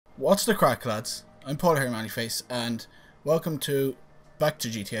What's the crack, lads? I'm PaulHairyManlyFace, and welcome to back to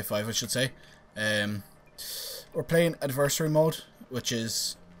GTA 5, I should say. We're playing Adversary mode, which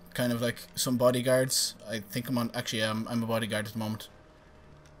is kind of like some bodyguards. I think I'm on. Actually, I'm a bodyguard at the moment.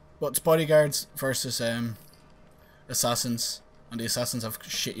 But it's bodyguards versus assassins, and the assassins have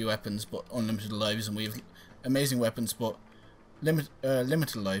shitty weapons but unlimited lives, and we have amazing weapons but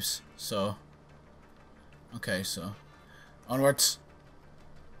limited lives. So, okay, so onwards.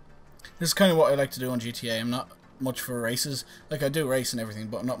 This is kind of what I like to do on GTA. I'm not much for races. Like, I do race and everything,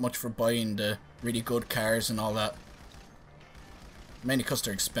 but I'm not much for buying the really good cars and all that. Mainly because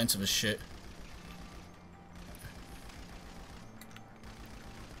they're expensive as shit.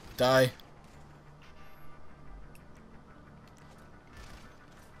 Die.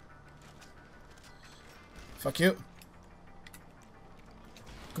 Fuck you.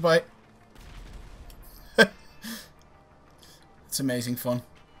 Goodbye. It's amazing fun.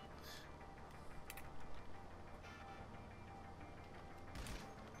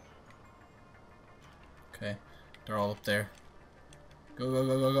 Okay, they're all up there. Go, go,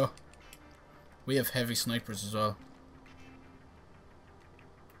 go, go, go. We have heavy snipers as well.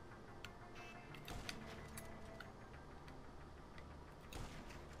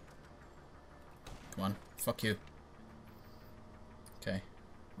 Come on, fuck you. Okay,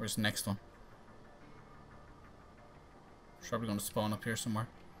 where's the next one? He's probably going to spawn up here somewhere.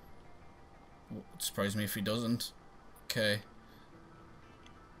 Wouldn't surprise me if he doesn't. Okay.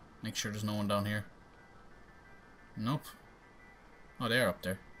 Make sure there's no one down here. Nope. Oh, they're up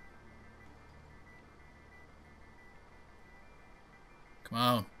there. Come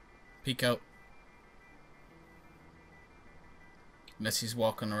on. Peek out. Unless he's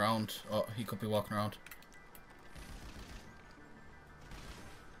walking around. Oh, he could be walking around.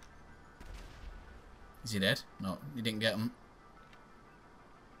 Is he dead? No, you didn't get him.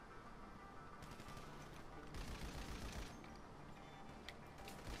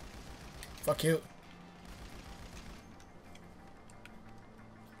 Fuck you.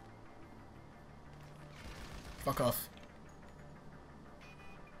 Fuck off.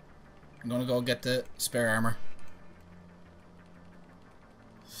 I'm gonna go get the spare armor.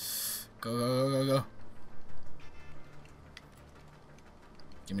 Go, go, go, go, go.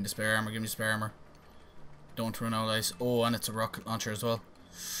 Give me the spare armor, give me the spare armor. Don't run out of ice. Oh, and it's a rocket launcher as well.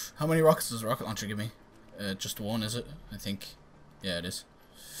 How many rockets does a rocket launcher give me? Just one, is it? I think. Yeah, it is.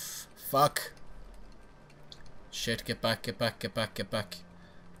 Fuck. Shit, get back, get back, get back, get back.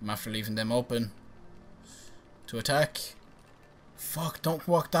 I'm after leaving them open to attack. Fuck, don't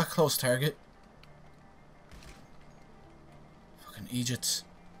walk that close, target. Fucking Egypts.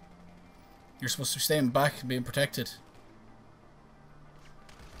 You're supposed to be staying back and being protected.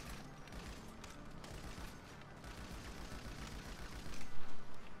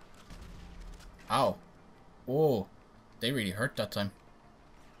 Ow. Oh, they really hurt that time.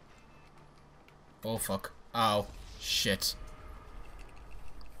 Oh fuck. Ow. Shit.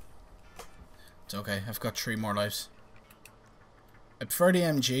 It's okay, I've got 3 more lives. I prefer the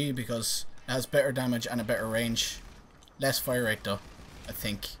MG because it has better damage and a better range. Less fire rate though, I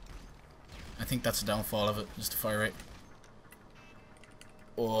think. I think that's the downfall of it, is the fire rate.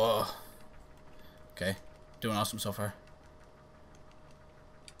 Oh. Okay, doing awesome so far.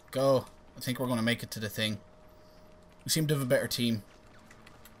 Go. I think we're going to make it to the thing. We seem to have a better team.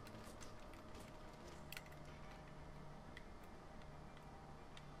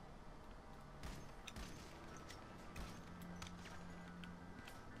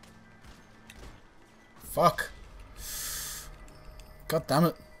 Fuck. God damn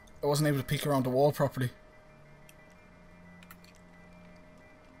it. I wasn't able to peek around the wall properly.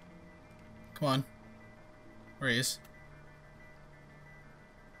 Come on. Where he is.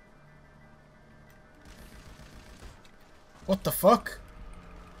 What the fuck?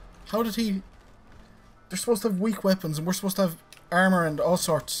 How did he... They're supposed to have weak weapons and we're supposed to have armor and all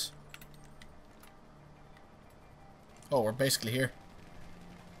sorts. Oh, we're basically here.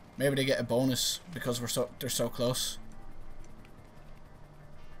 Maybe they get a bonus because they're so close.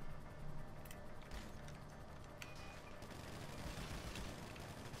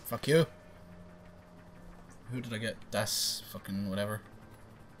 Fuck you. Who did I get? That's fucking whatever.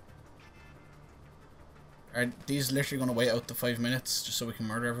 Are these literally going to wait out the 5 minutes just so we can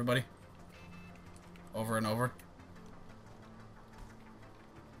murder everybody? Over and over?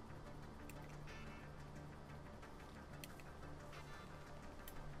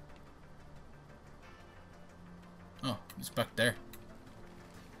 Oh, he's back there.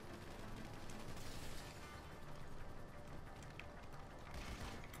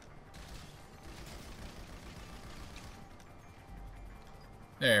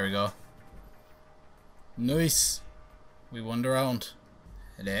 There There we go. Nice. We won the round.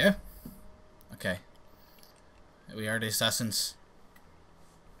 Hello? Okay. We are the assassins.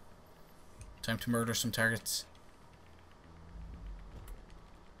 Time to murder some targets.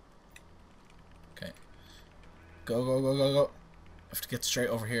 Okay. Go, go, go, go, go. I have to get straight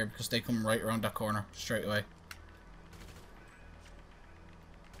over here because they come right around that corner straight away.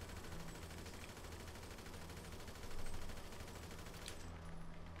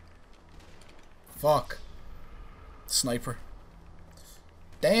 Fuck. Sniper.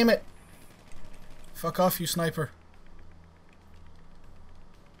 Damn it. Fuck off, you sniper.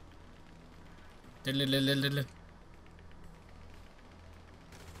 Diddle-diddle-diddle-diddle.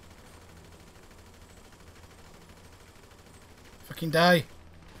 Fucking die.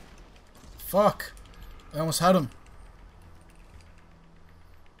 Fuck. I almost had him.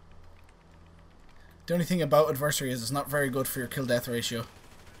 The only thing about Adversary is it's not very good for your kill-death ratio.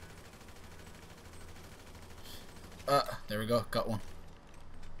 There we go. Got one.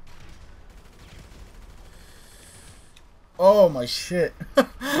 Oh my shit.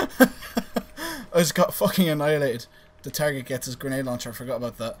 I just got fucking annihilated. The target gets his grenade launcher. I forgot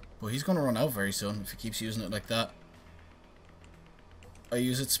about that. But he's going to run out very soon if he keeps using it like that. I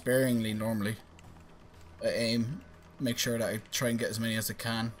use it sparingly normally. I aim. Make sure that I try and get as many as I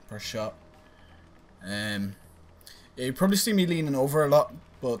can per shot. Yeah, you probably see me leaning over a lot.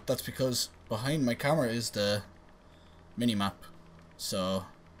 But that's because behind my camera is the minimap. So...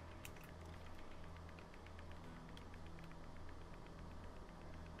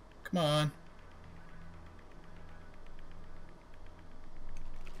 Come on.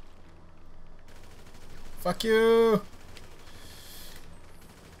 Fuck you.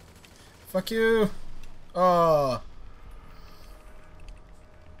 Fuck you. Oh.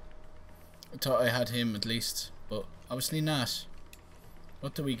 I thought I had him at least, but obviously not.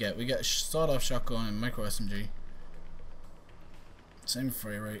 What do we get? We get a sawed-off shotgun and micro SMG. Same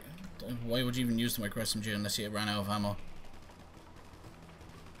for you, right? Why would you even use the micro SMG unless you ran out of ammo?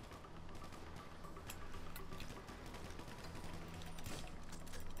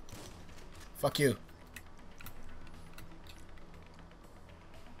 Fuck you.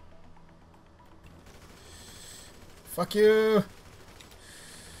 Fuck you.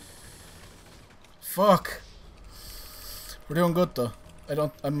 Fuck. We're doing good though. I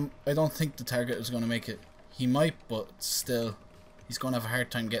don't think the target is gonna make it. He might, but still, he's gonna have a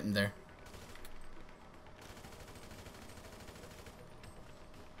hard time getting there.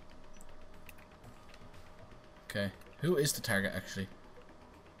 Okay, who is the target actually?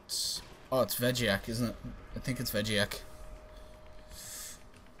 Oh, it's Vegiak, isn't it? I think it's Vegiak.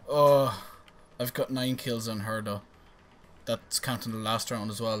 Oh, I've got 9 kills on her though. That's counting the last round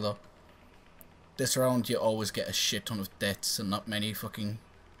as well though. This round you always get a shit ton of deaths and not many fucking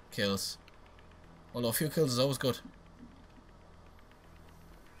kills. Although a few kills is always good.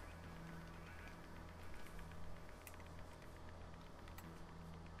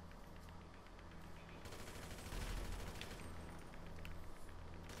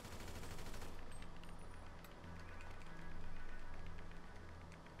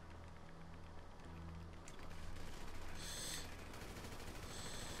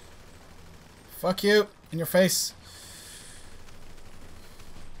 Fuck you! In your face!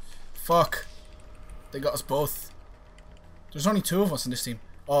 Fuck. They got us both. There's only 2 of us in this team.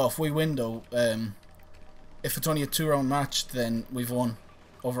 Oh, if we win though, if it's only a 2-round match, then we've won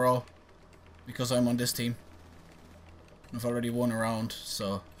overall. Because I'm on this team. I've already won a round,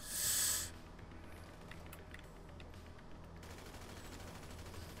 so...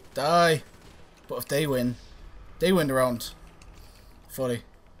 Die! But if they win the round. Fully.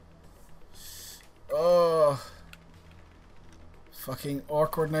 Oh, fucking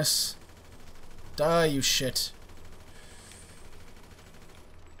awkwardness. Die, you shit.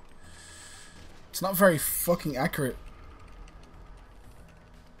 It's not very fucking accurate.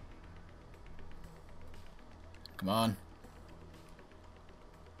 Come on.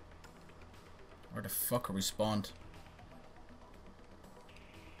 Where the fuck are we spawned?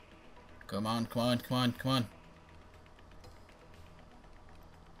 Come on, come on, come on, come on.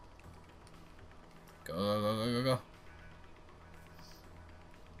 Go, go, go, go, go, go.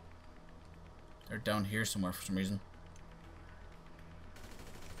 They're down here somewhere for some reason.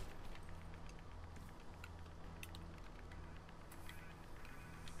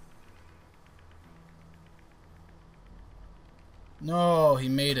 No, he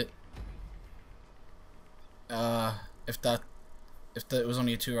made it. If that was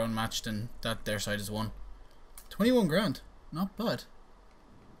only a 2-round match, then their side is won. 21 grand, not bad.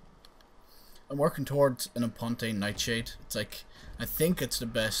 I'm working towards an Aponte Nightshade. It's like, I think it's the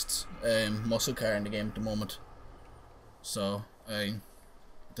best muscle car in the game at the moment. So,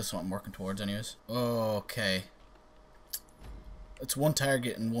 that's what I'm working towards anyways. Okay. It's one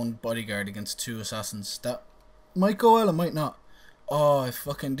target and one bodyguard against 2 assassins. That might go well, it might not. Oh,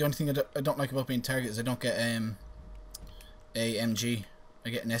 the only thing I don't like about being target is I don't get a MG. I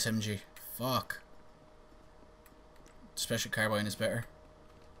get an SMG. Fuck. Special carbine is better.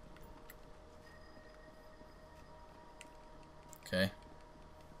 Okay.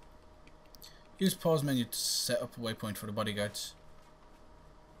 Use pause menu to set up a waypoint for the bodyguards.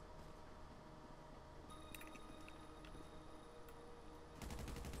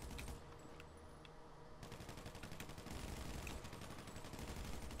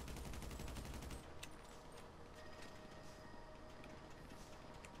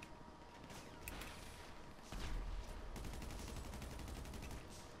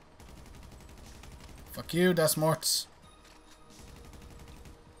 Fuck you, that's Morts.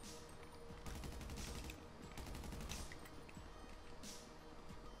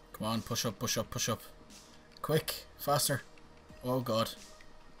 Come on, push up, push up, push up. Quick, faster. Oh god.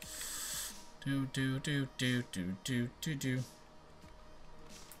 Do.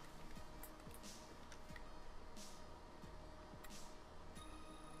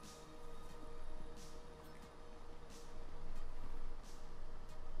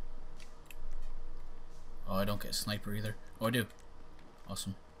 Oh, I don't get a sniper either. Oh, I do.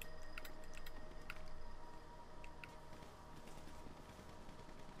 Awesome.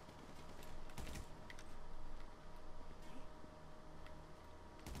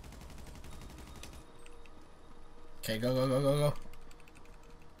 Okay, go.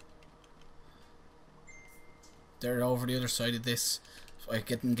 They're over the other side of this. If I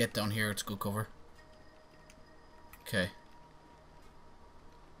can get down here, it's good cover. Okay.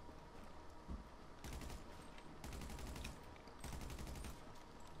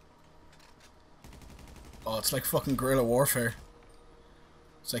 Oh, it's like fucking guerrilla warfare.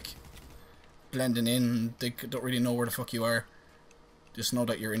 It's like blending in. They don't really know where the fuck you are. Just know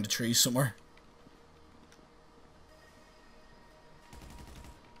that you're in the trees somewhere.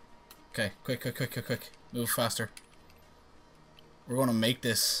 Okay, quick. Move faster. We're gonna make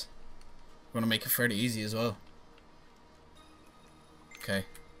this. We're gonna make it fairly easy as well. Okay.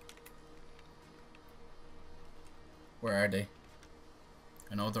 Where are they?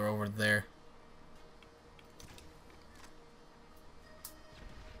 I know they're over there.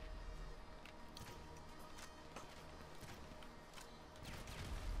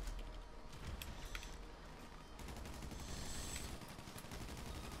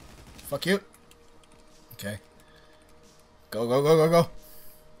 Fuck you. Okay. Go.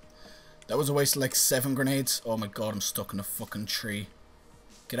 That was a waste of like 7 grenades. Oh my god, I'm stuck in a fucking tree.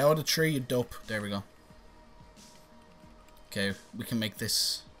 Get out of the tree, you dope. There we go. Okay, we can make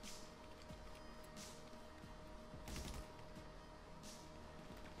this.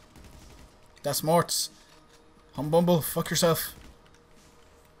 That's Morts. Humbumble, fuck yourself.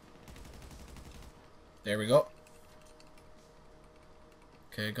 There we go.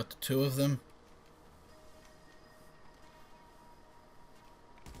 Okay, got the 2 of them.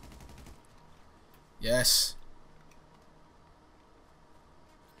 Yes.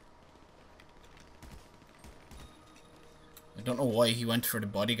 I don't know why he went for the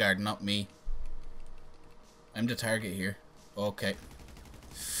bodyguard, not me. I'm the target here. Okay.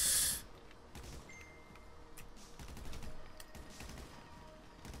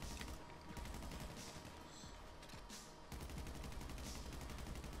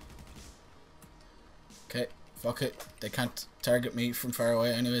 Okay, fuck it. They can't target me from far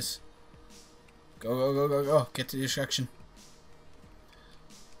away anyways. Go. Get to the distraction.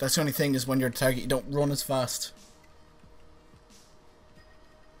 That's the only thing is when you're the target, you don't run as fast.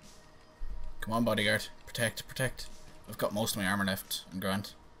 Come on, bodyguard. Protect. I've got most of my armor left. I'm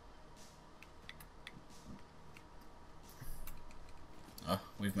grand. Oh,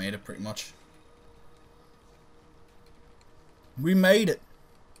 we've made it pretty much. We made it!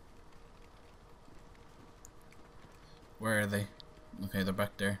 Where are they? Okay, they're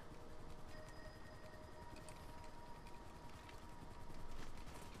back there.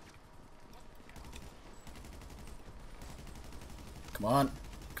 Come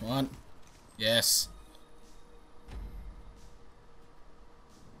on. Yes.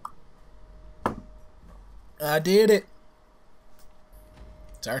 I did it.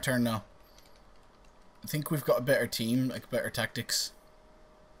 It's our turn now. I think we've got a better team, like better tactics.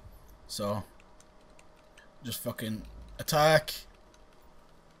 So, just fucking attack.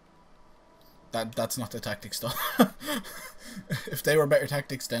 That's not the tactics though. If they were better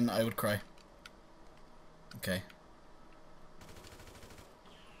tactics, then I would cry. Okay.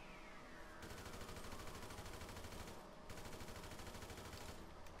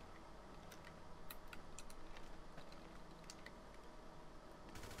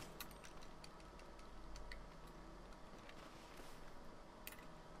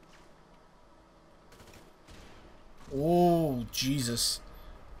 Oh, Jesus.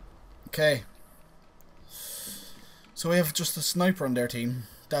 Okay. So we have just a sniper on their team.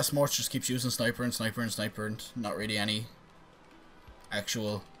 Das Morts just keeps using sniper and sniper and sniper and not really any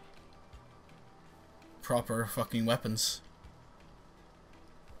actual proper fucking weapons.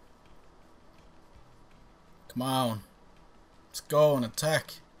 Come on. Let's go and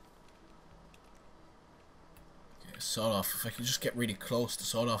attack. Okay, sawed off. If I could just get really close to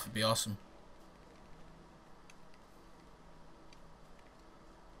sawed off, it'd be awesome.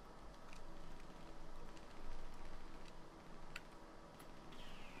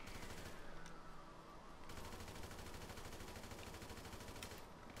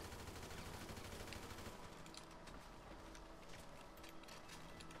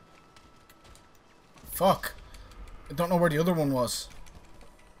 Fuck. I don't know where the other one was.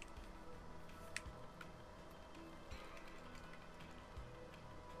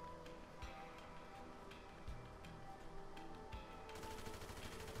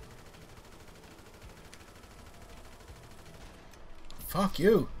 Fuck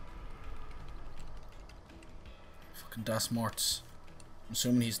you. Fucking Das Morts. I'm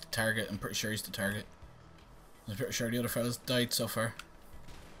assuming he's the target. I'm pretty sure he's the target. I'm pretty sure the other fellas died so far.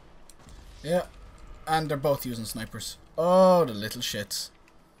 Yeah. And they're both using snipers. Oh, the little shits.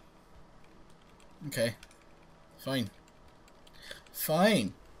 Okay. Fine.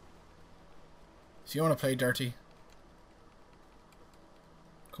 Fine. If you want to play dirty,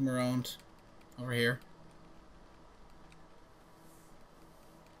 come around over here.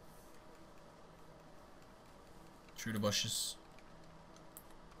 Through the bushes.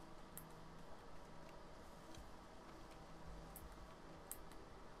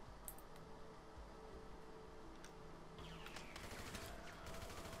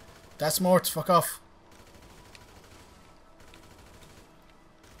 That's Morts, fuck off.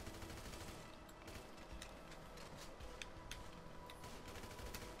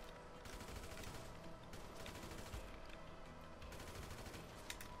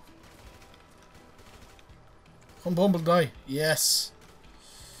 Come Bumble die. Yes.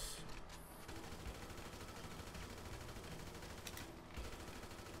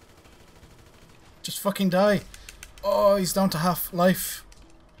 Just fucking die. Oh, he's down to half life.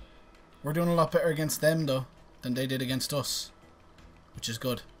 We're doing a lot better against them, though, than they did against us. Which is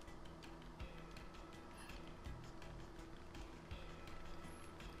good.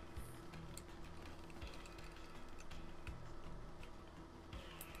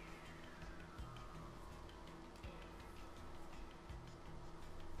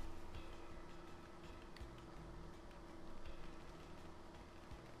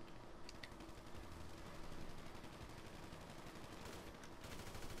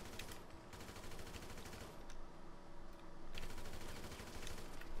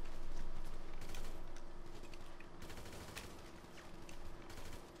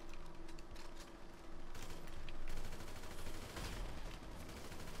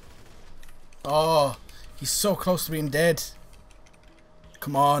 Oh, he's so close to being dead.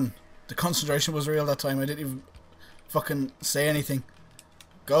 Come on. The concentration was real that time. I didn't even fucking say anything.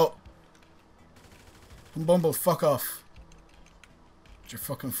 Go. Bumble, fuck off. With your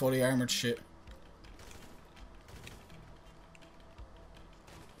fucking fully armored shit.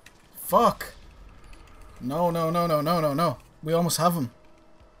 Fuck. No, no, no, no, no, no, no. We almost have him.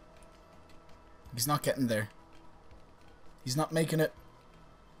 He's not getting there. He's not making it.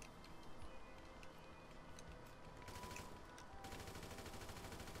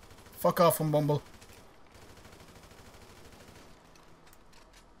 Fuck off, Bumble.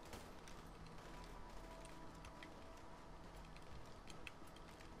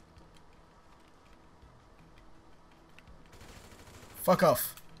 Fuck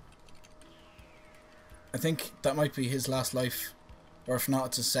off. I think that might be his last life. Or if not,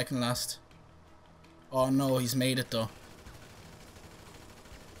 it's his second last. Oh no, he's made it though.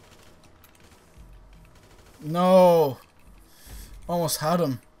 No. Almost had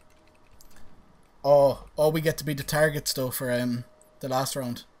him. Oh, we get to be the targets though for the last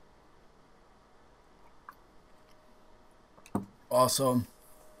round. Awesome.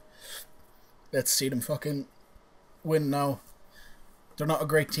 Let's see them fucking win now. They're not a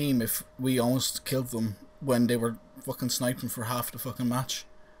great team if we almost killed them when they were fucking sniping for half the fucking match.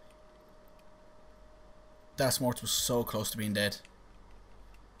 Das Morts was so close to being dead.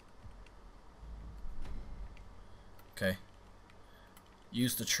 Okay.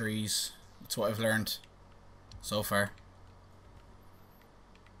 Use the trees. That's what I've learned so far.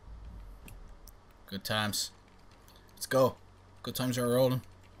 Good times. Let's go. Good times are rolling.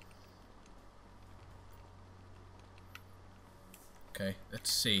 Okay,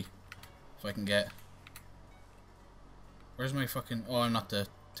 let's see if I can get... Where's my fucking... Oh, I'm not the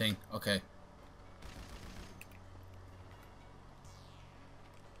thing. Okay.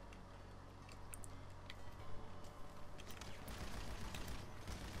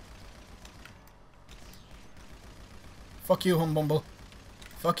 Fuck you, Humbumble.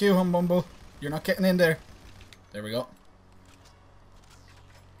 Fuck you, Humbumble. You're not getting in there. There we go.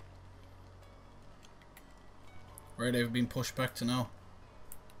 Where they've been pushed back to now.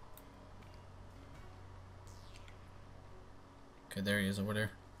 Okay, there he is over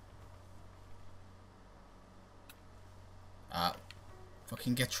there. Ah.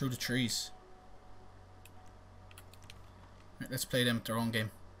 Fucking get through the trees. Right, let's play them at their own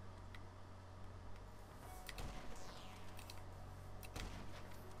game.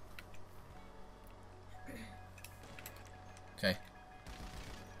 Okay.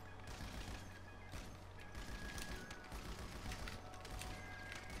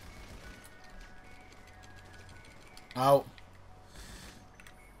 Ow.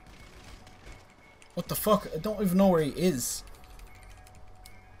 What the fuck? I don't even know where he is.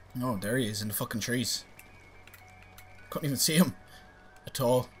 Oh, there he is in the fucking trees. Couldn't even see him at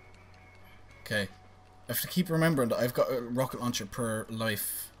all. Okay. I have to keep remembering that I've got a rocket launcher per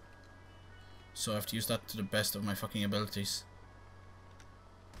life. So I have to use that to the best of my fucking abilities.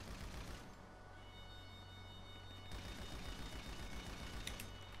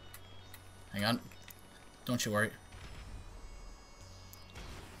 Hang on. Don't you worry.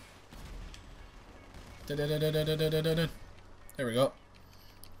 There we go.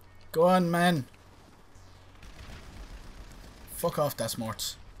 Go on, man. Fuck off, that's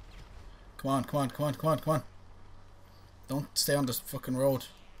Morts. Come on, come on, come on, come on, come on. Don't stay on this fucking road.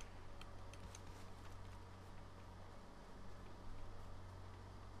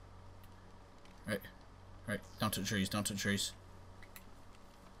 Right. Right. Down to the trees, down to the trees.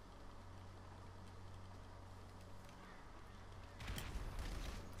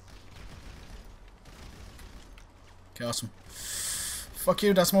 Okay, awesome. Fuck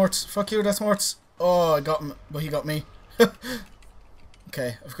you, that's Morts. Fuck you, that's Morts. Oh, I got him, but he got me.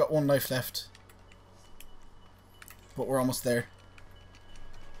 Okay, I've got one life left. But we're almost there.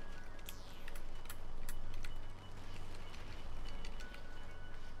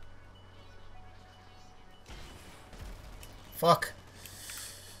 Fuck.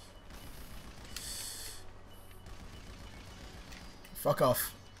 Fuck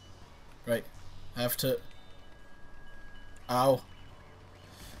off. Right. I have to... Ow.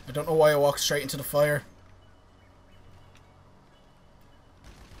 I don't know why I walked straight into the fire.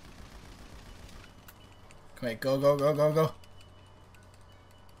 Wait, go, go, go, go, go.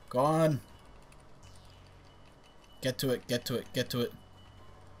 Go on. Get to it, get to it, get to it.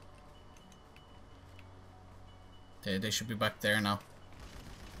 They should be back there now.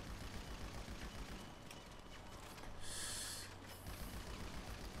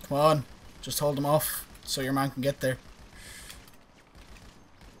 Come on. Just hold them off so your man can get there.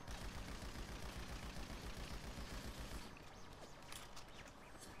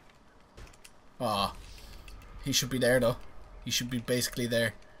 Ah. He should be there though. He should be basically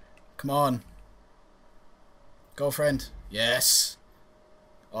there. Come on. Go, friend. Yes.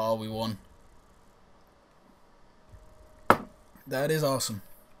 Oh, we won. That is awesome.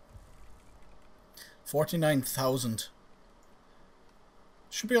 49,000.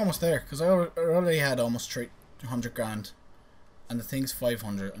 Should be almost there because I already had almost 300 grand. And the thing's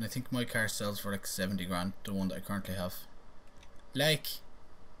 500. And I think my car sells for like 70 grand. The one that I currently have. Like...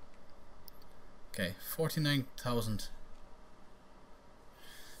 Okay, 49,000.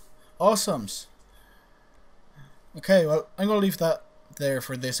 Awesomes. Okay, well, I'm going to leave that there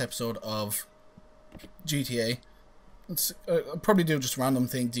for this episode of GTA. I'll probably do just random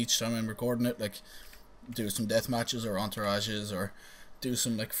things each time I'm recording it, like do some death matches or entourages, or do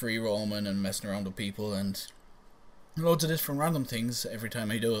some like free roaming and messing around with people, and loads of different random things every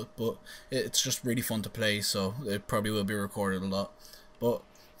time I do it, but it's just really fun to play, so it probably will be recorded a lot. But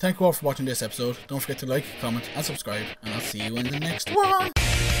thank you all for watching this episode. Don't forget to like, comment and subscribe, and I'll see you in the next one.